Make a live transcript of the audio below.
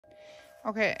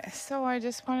Okay, so I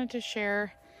just wanted to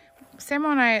share,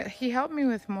 Samuel and he helped me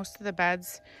with most of the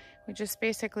beds. We just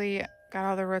basically got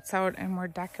all the roots out and we're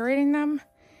decorating them.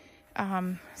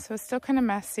 So it's still kind of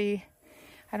messy.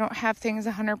 I don't have things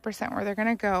 100% where they're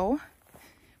gonna go.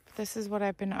 But this is what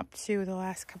I've been up to the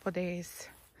last couple of days.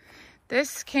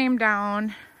 This came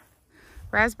down.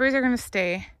 Raspberries are gonna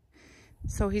stay.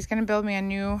 So he's gonna build me a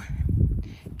new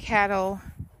cattle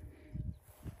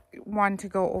one to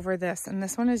go over this, and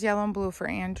this one is yellow and blue for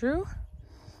Andrew.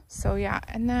 So yeah,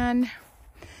 and then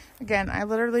again, I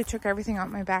literally took everything out.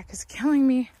 My back is killing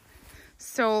me.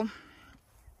 So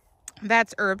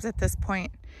that's herbs at this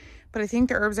point, but I think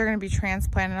the herbs are going to be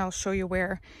transplanted. I'll show you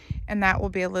where, and that will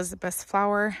be Elizabeth's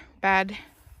flower bed.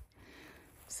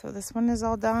 So this one is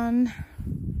all done.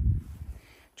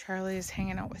 Charlie is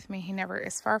hanging out with me. He never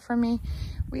is far from me.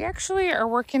 We actually are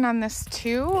working on this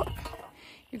too,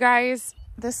 you guys.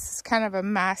 This is kind of a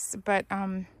mess, but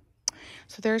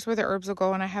so there's where the herbs will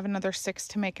go, and I have another 6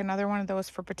 to make another one of those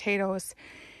for potatoes.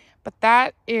 But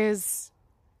that is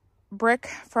brick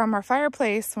from our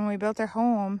fireplace. When we built our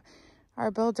home, our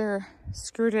builder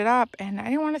screwed it up, and I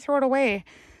didn't want to throw it away.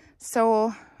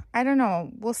 So I don't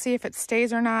know, we'll see if it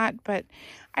stays or not, but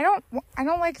I don't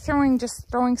like throwing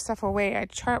stuff away.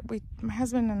 My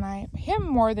husband and I, him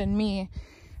more than me,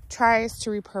 tries to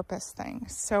repurpose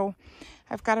things. So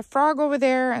I've got a frog over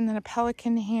there and then a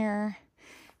pelican here.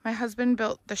 My husband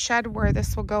built the shed where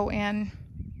this will go in.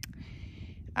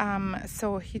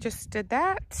 So he just did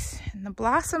that, and the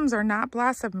blossoms are not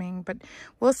blossoming, but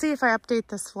we'll see if I update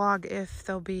this vlog if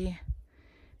they'll be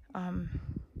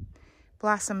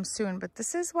blossom soon. But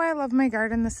this is why I love my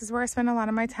garden. This is where I spend a lot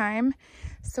of my time.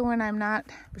 So when I'm not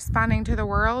responding to the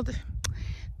world,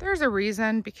 there's a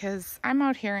reason, because I'm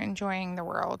out here enjoying the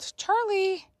world.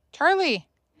 Charlie,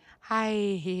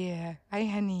 hi, hi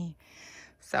honey.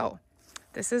 So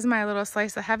this is my little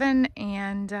slice of heaven,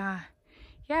 and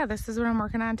yeah, this is what I'm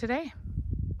working on today.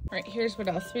 All right, here's what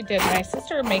else we did. My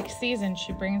sister makes these and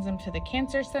she brings them to the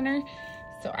cancer center.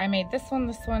 So I made this one,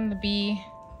 the bee,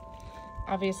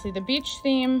 obviously the beach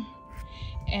theme,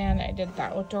 and I did the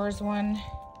outdoors one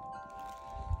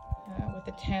with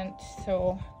the tent.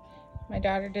 So my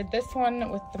daughter did this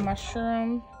one with the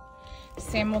mushroom.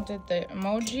 Samuel did the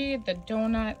emoji, the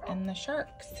donut, and the shark.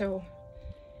 So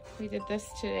we did this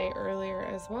today earlier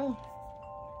as well.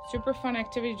 Super fun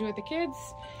activity to do with the kids.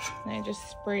 And I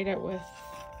just sprayed it with,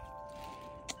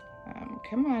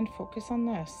 come on, focus on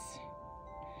this.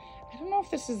 I don't know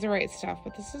if this is the right stuff,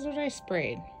 but this is what I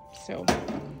sprayed. So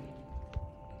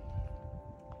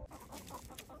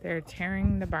they're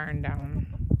tearing the barn down.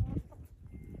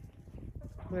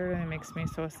 Literally makes me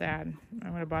so sad. I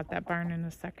would have bought that barn in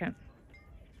a second.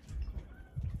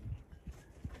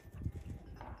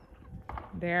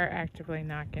 They're actively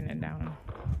knocking it down.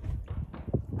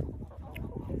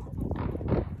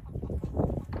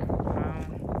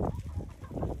 Wow.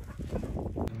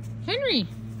 Henry!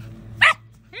 Ah!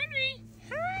 Henry!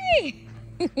 Hi!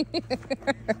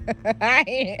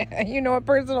 Hi! You know what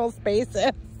personal space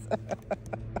is?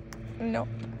 No.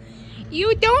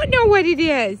 You don't know what it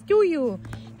is, do you?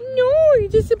 No, you're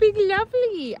just a big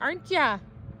lovely, aren't ya?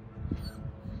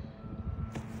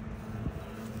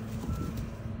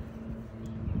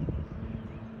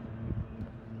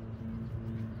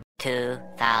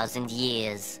 2,000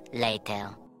 years later.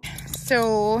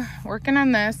 So, working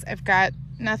on this. I've got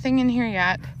nothing in here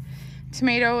yet.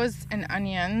 Tomatoes and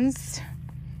onions.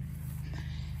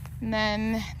 And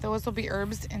then those will be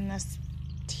herbs in this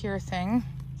tier thing.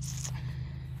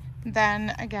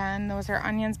 Then again, those are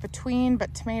onions between,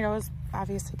 but tomatoes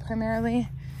obviously primarily.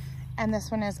 And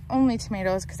this one is only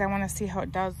tomatoes because I want to see how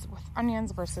it does with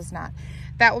onions versus not.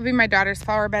 That will be my daughter's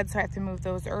flower bed, so I have to move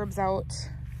those herbs out.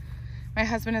 My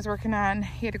husband is working on,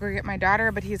 he had to go get my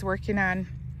daughter, but he's working on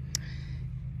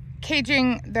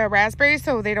caging the raspberries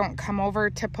so they don't come over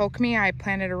to poke me. I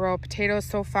planted a row of potatoes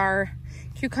so far.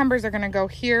 Cucumbers are going to go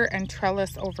here and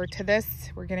trellis over to this.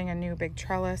 We're getting a new big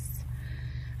trellis.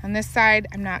 On this side,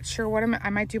 I'm not sure what I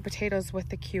might do potatoes with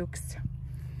the cukes.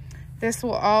 This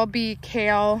will all be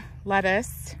kale,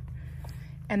 lettuce.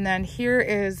 And then here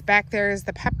is, back there is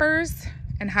the peppers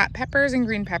and hot peppers and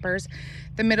green peppers.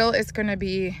 The middle is going to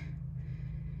be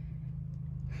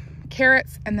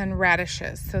carrots and then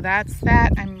radishes. So that's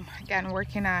that. I'm again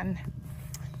working on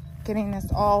getting this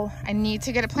all. I need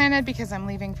to get it planted because I'm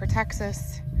leaving for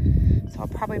Texas. So I'll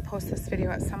probably post this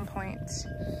video at some point.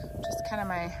 Just kind of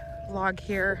my vlog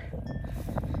here.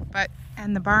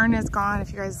 And the barn is gone.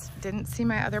 If you guys didn't see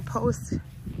my other post,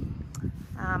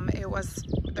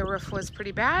 the roof was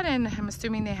pretty bad, and I'm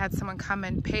assuming they had someone come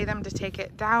and pay them to take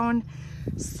it down.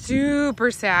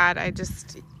 Super sad. I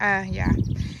just, yeah.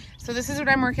 So this is what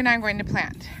I'm working on going to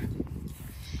plant.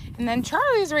 And then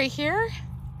Charlie's right here.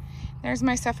 There's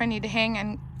my stuff I need to hang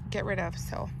and get rid of.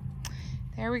 So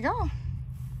there we go.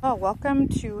 Oh, welcome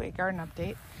to a garden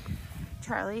update.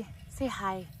 Charlie, say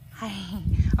hi. Hi.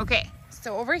 Okay,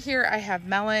 so over here I have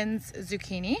melons,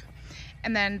 zucchini,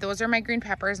 and then those are my green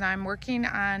peppers. Now I'm working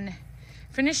on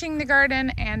finishing the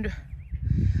garden and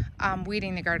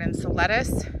weeding the garden. So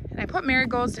lettuce, and I put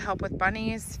marigolds to help with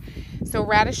bunnies. So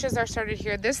radishes are started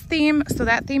here. This theme, so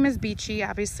that theme is beachy.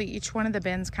 Obviously each one of the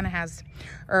bins kind of has,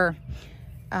 or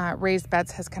raised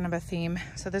beds has kind of a theme.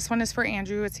 So this one is for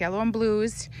Andrew. It's yellow and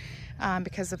blues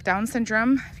because of Down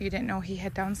syndrome. If you didn't know, he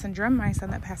had Down syndrome, my son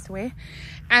that passed away.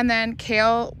 And then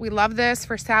kale, we love this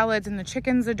for salads and the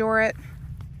chickens adore it.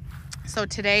 So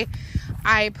today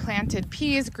I planted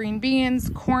peas, green beans,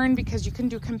 corn, because you can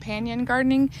do companion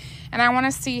gardening. And I want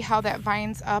to see how that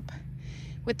vines up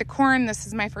with the corn. This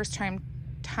is my first time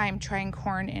trying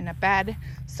corn in a bed.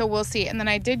 So we'll see. And then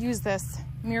I did use this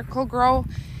Miracle Grow.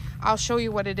 I'll show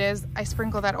you what it is. I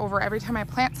sprinkle that over every time I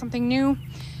plant something new.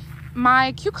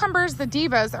 My cucumbers, the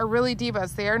Divas, are really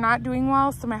Divas. They are not doing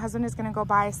well. So my husband is going to go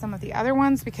buy some of the other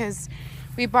ones because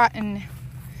we bought in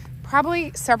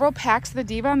probably several packs of the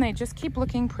Diva and they just keep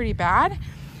looking pretty bad.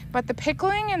 But the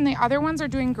pickling and the other ones are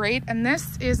doing great. And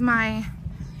this is my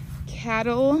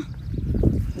cattle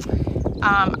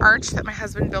arch that my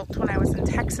husband built when I was in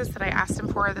Texas that I asked him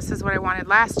for. This is what I wanted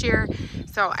last year.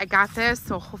 So I got this.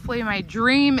 So hopefully my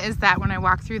dream is that when I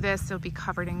walk through this, it'll be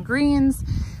covered in greens.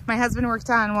 My husband worked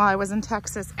on, while I was in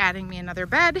Texas, adding me another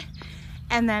bed.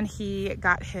 And then he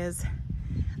got his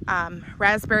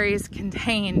raspberries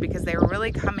contained because they were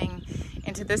really coming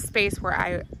into this space where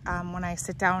I, when I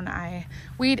sit down, I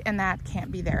weed, and that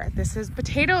can't be there. This is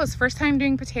potatoes, first time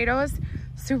doing potatoes.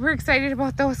 Super excited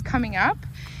about those coming up.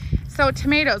 So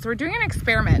tomatoes, we're doing an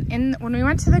experiment. When we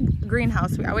went to the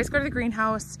greenhouse, we always go to the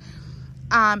greenhouse.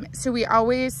 So we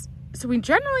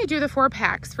generally do the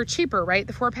 4-packs for cheaper, right?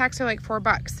 The 4-packs are like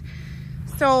 $4.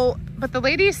 So, but the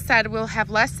lady said we'll have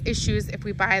less issues if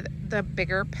we buy the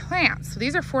bigger plants. So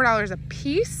these are $4 a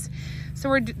piece.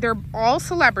 So they're all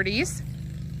celebrities.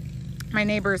 My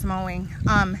neighbor is mowing.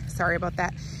 Sorry about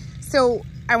that. So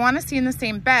I want to see in the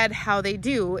same bed how they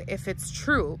do, if it's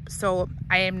true. So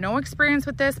I have no experience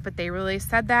with this, but they really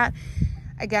said that.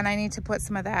 Again, I need to put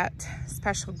some of that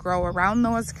special grow around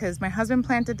those because my husband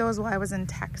planted those while I was in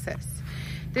Texas.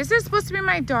 This is supposed to be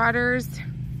my daughter's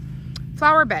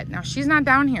flower bed. Now she's not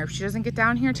down here. If she doesn't get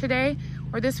down here today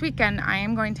or this weekend, I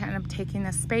am going to end up taking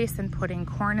this space and putting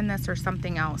corn in this or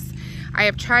something else. I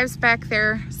have chives back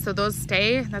there, so those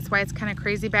stay. That's why it's kind of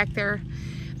crazy back there.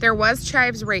 There was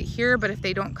chives right here, but if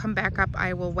they don't come back up,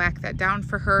 I will whack that down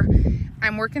for her.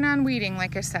 I'm working on weeding,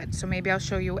 like I said, so maybe I'll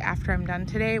show you after I'm done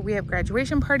today. We have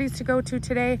graduation parties to go to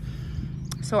today,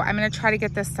 so I'm gonna try to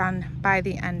get this done by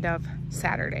the end of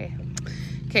Saturday.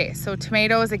 Okay, so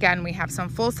tomatoes, again, we have some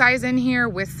full size in here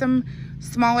with some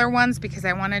smaller ones because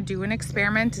I wanna do an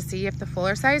experiment to see if the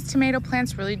fuller size tomato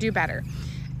plants really do better.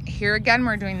 Here again,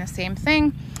 we're doing the same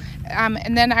thing.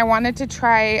 And then I wanted to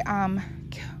try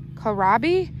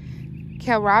kohlrabi.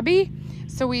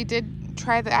 So we did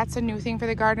try that. That's a new thing for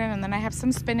the garden. And then I have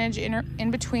some spinach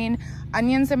in between,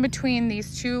 onions in between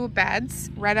these two beds,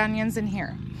 red onions in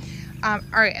here. All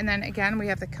right, and then again, we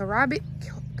have the kohlrabi,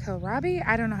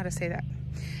 I don't know how to say that.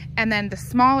 And then the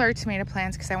smaller tomato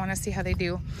plants because I want to see how they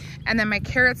do. And then my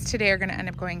carrots today are going to end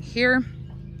up going here.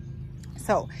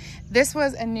 So this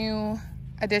was a new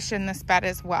addition, this bed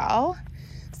as well.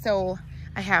 So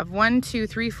I have 1, 2,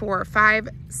 3, 4, 5,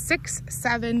 6,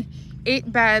 7,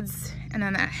 8 beds, and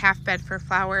then that half bed for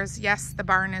flowers. Yes, the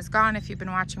barn is gone. If you've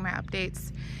been watching my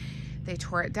updates, they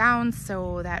tore it down,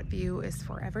 so that view is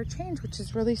forever changed, which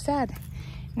is really sad.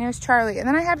 And there's Charlie. And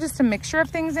then I have just a mixture of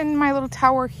things in my little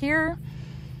tower here.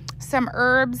 Some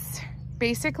herbs,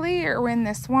 basically, are in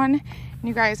this one. And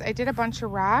you guys, I did a bunch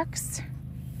of rocks.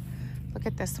 Look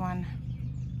at this one.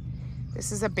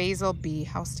 This is a basil bee.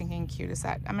 How stinking cute is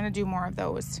that? I'm gonna do more of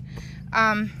those.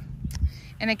 And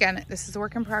again, this is a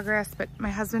work in progress, but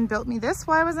my husband built me this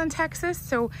while I was in Texas.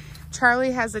 So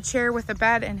Charlie has a chair with a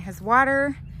bed and his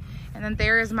water. And then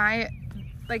there is my,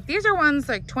 like, these are ones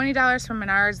like $20 from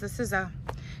Menards. This is a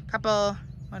couple,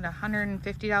 what,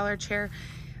 $150 chair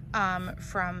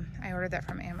I ordered that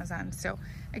from Amazon. So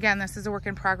again, this is a work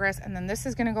in progress. And then this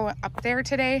is gonna go up there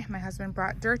today. My husband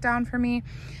brought dirt down for me.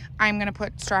 I'm gonna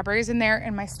put strawberries in there,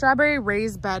 and my strawberry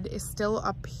raised bed is still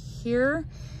up here.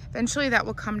 Eventually that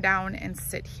will come down and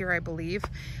sit here, I believe.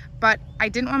 But I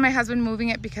didn't want my husband moving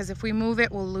it because if we move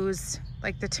it, we'll lose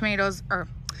like the tomatoes, or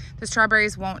the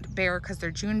strawberries won't bear because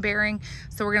they're June bearing.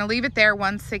 So we're gonna leave it there.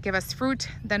 Once they give us fruit,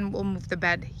 then we'll move the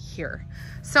bed here.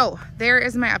 So there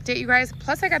is my update, you guys.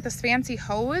 Plus I got this fancy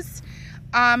hose.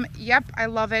 Yep, I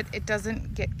love it. It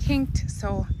doesn't get kinked.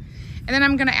 So, and then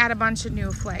I'm gonna add a bunch of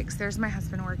new flags. There's my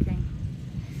husband working.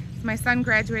 My son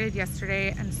graduated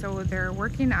yesterday, and so they're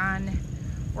working on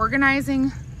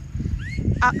organizing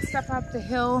stuff up the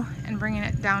hill and bringing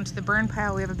it down to the burn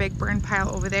pile. We have a big burn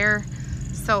pile over there.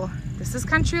 So this is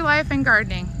country life and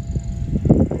gardening.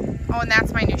 Oh, and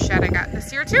that's my new shed I got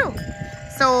this year too.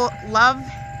 So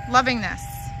loving this.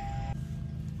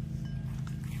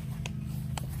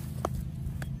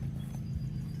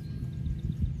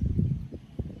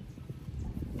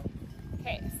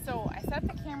 Okay, so I set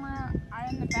the camera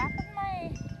on the back of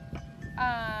my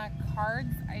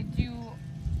cards. I do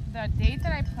the date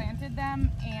that I planted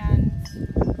them and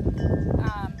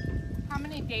how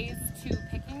many days to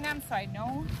picking them, so I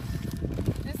know.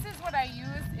 This is what I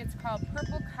use. It's called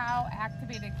Purple Cow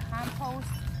Activated Compost.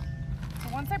 So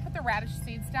once I put the radish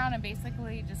seeds down, I'm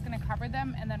basically just going to cover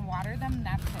them and then water them.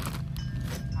 That's it.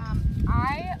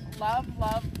 I love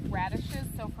radishes,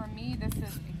 so for me this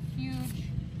is a huge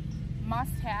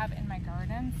must-have in my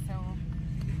garden. So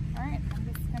all right,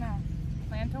 I'm just gonna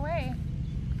plant away.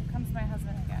 Here comes my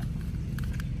husband again.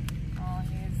 Oh,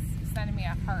 he's sending me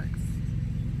a heart.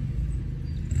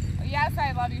 Oh, yes,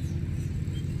 I love you.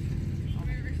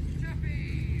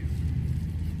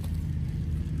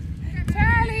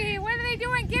 Charlie, what are they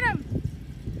doing? Get him!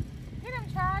 Get him,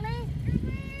 Charlie!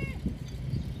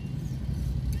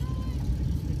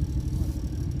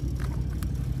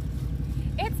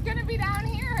 It's gonna be down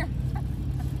here.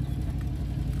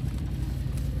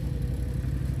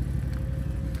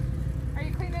 Are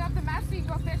you cleaning up the mess so you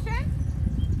go fishing?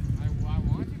 I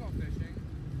want to go fishing.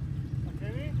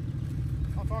 Okay,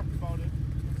 I'll talk about it.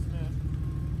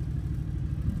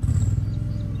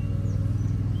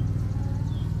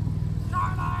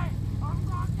 Charlie, I'm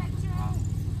gonna get you.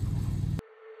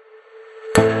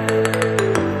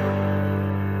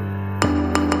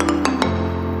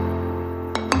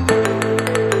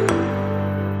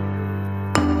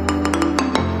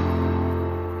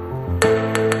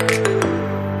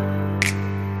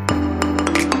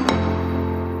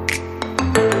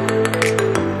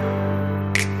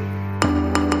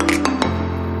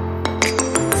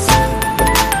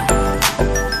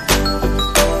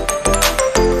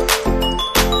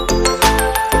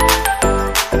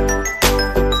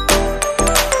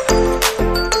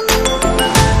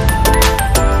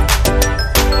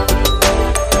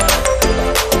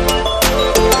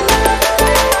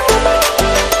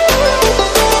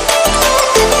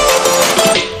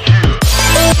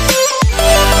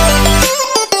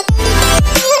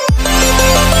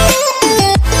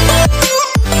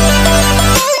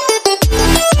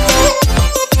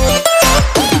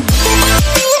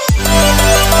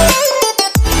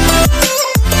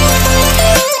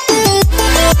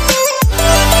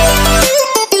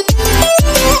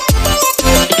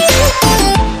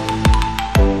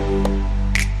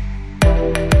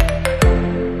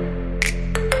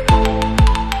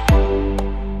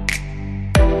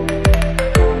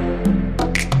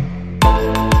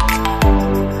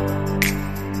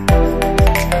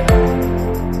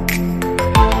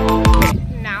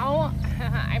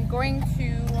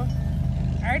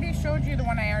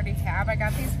 I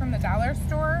got these from the dollar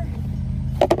store,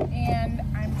 and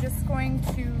I'm just going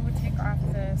to take off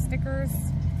the stickers.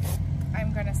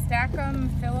 I'm going to stack them,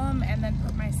 fill them, and then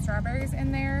put my strawberries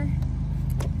in there.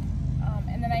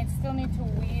 And then I still need to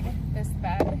weed this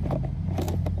bed.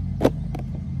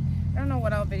 I don't know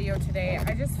what I'll video today.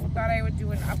 I just thought I would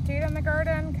do an update on the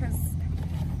garden because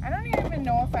I don't even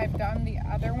know if I've done the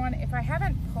other one. If I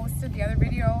haven't posted the other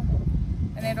video,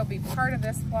 then it'll be part of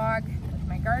this vlog with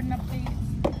my garden update.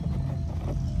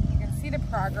 You can see the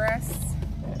progress.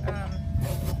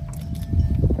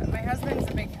 My husband's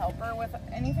a big helper with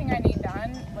anything I need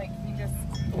done. Like, he just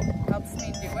helps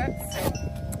me do it. So,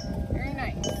 very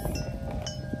nice.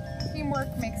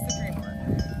 Teamwork makes the dream work.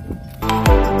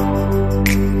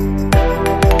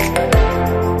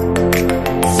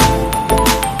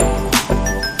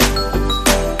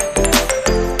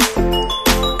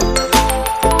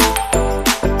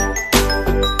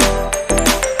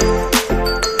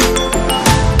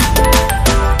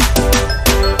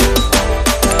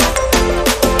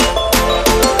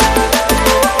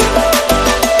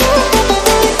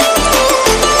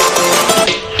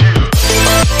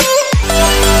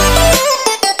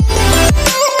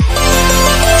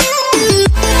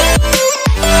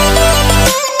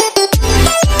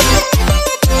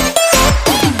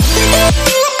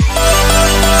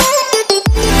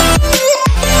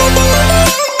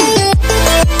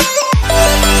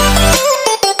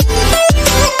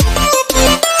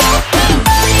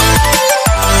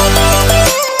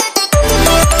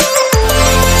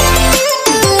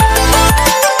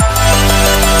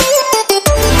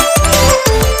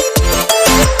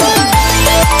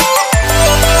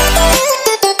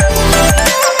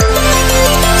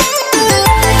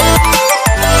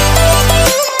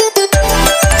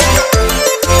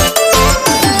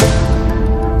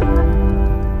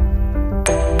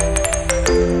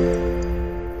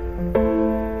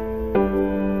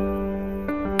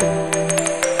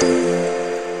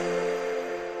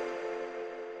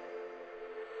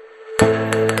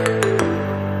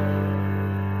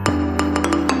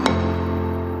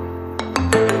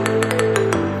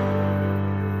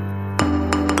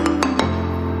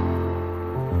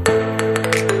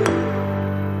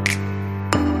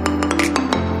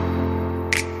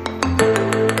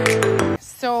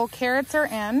 carrots are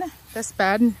in this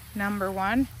bed, number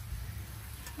 1.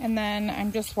 And then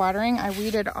I'm just watering. I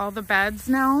weeded all the beds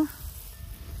now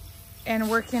and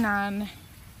working on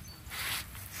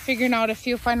figuring out a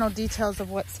few final details of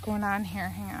what's going on here.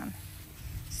 Hang on.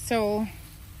 So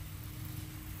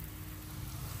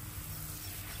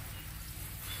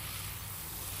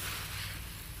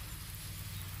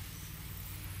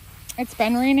it's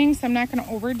been raining, so I'm not going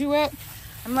to overdo it.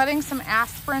 I'm letting some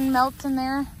aspirin melt in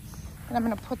there, and I'm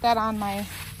going to put that on my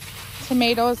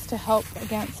tomatoes to help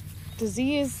against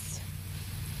disease.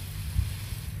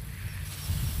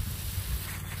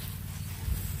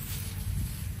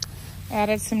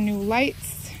 Added some new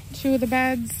lights to the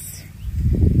beds.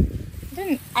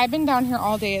 I've been down here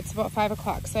all day. It's about 5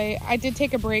 o'clock, so I did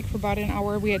take a break for about an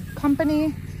hour. We had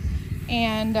company,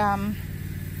 and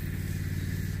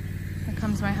here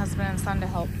comes my husband and son to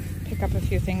help pick up a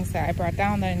few things that I brought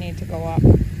down that I need to go up.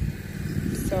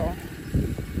 So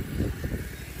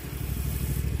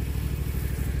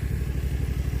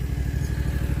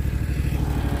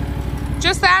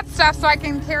just that stuff so I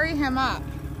can carry him up.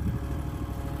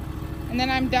 And then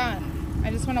I'm done.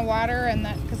 I just want to water, and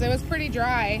then because it was pretty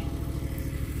dry.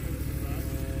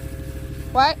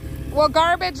 What? Well,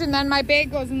 garbage, and then my bag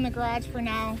goes in the garage for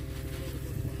now.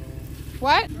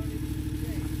 What?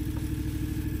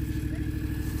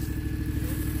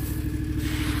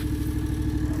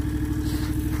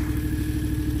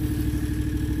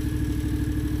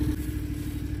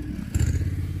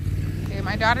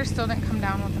 My daughter still didn't come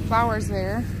down with the flowers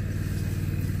there.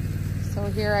 So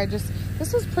here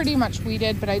this was pretty much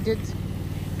weeded, but I did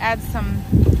add some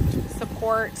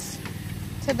support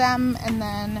to them, and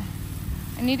then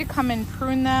I need to come and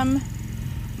prune them,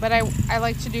 but I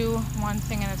like to do one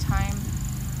thing at a time.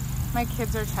 My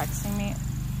kids are texting me.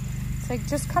 It's like,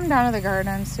 just come down to the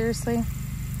garden, seriously.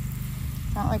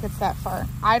 Not like it's that far.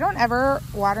 I don't ever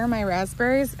water my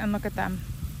raspberries, and look at them.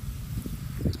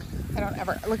 I don't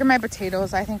ever. Look at my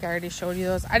potatoes. I think I already showed you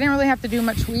those. I didn't really have to do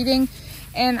much weeding,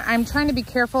 and I'm trying to be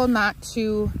careful not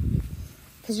to,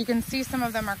 because you can see some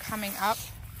of them are coming up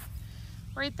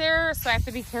right there, so I have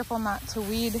to be careful not to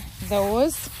weed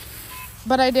those.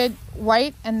 But I did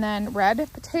white and then red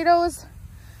potatoes,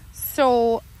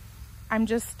 so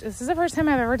this is the first time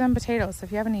I've ever done potatoes, so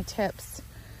if you have any tips.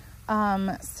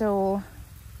 So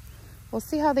we'll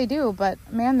see how they do, but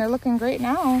man, they're looking great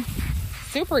now.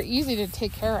 Super easy to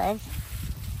take care of.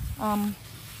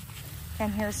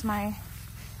 And here's my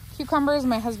cucumbers.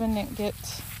 My husband didn't get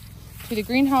to the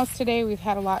greenhouse today. We've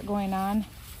had a lot going on.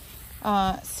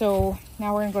 So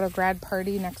now we're gonna go to grad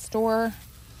party next door.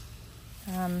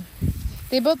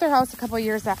 They built their house a couple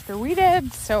years after we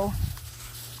did. So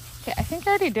okay, I think I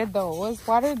already did those.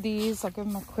 Watered these. I'll give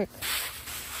them a quick.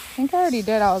 I think I already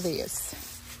did all these.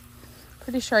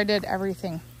 Pretty sure I did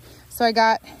everything. So I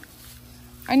got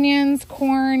onions,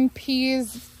 corn,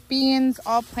 peas, beans,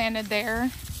 all planted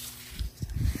there.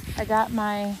 I got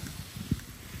my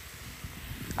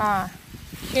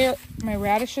my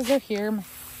radishes are here.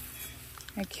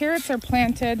 My carrots are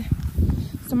planted.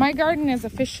 So my garden is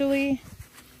officially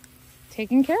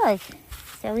taken care of.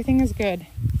 So everything is good.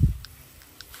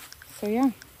 So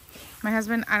yeah. My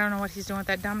husband, I don't know what he's doing with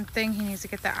that dumb thing. He needs to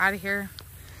get that out of here.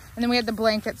 And then we had the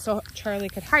blanket so Charlie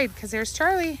could hide, because there's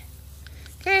Charlie.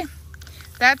 Okay.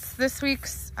 That's this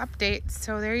week's update.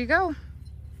 So there you go.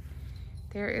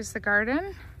 There is the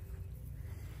garden.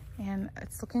 And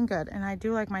it's looking good. And I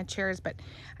do like my chairs, but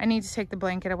I need to take the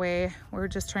blanket away. We're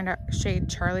just trying to shade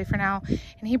Charlie for now.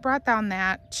 And he brought down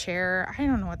that chair. I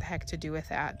don't know what the heck to do with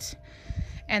that.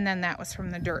 And then that was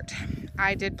from the dirt.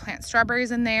 I did plant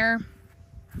strawberries in there.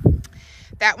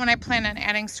 That one I plan on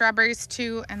adding strawberries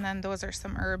to. And then those are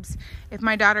some herbs. If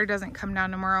my daughter doesn't come down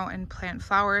tomorrow and plant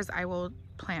flowers, I will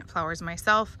plant flowers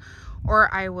myself,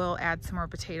 or I will add some more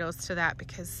potatoes to that,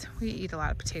 because we eat a lot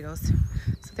of potatoes.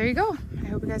 So there you go. I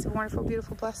hope you guys have a wonderful,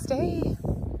 beautiful, blessed day.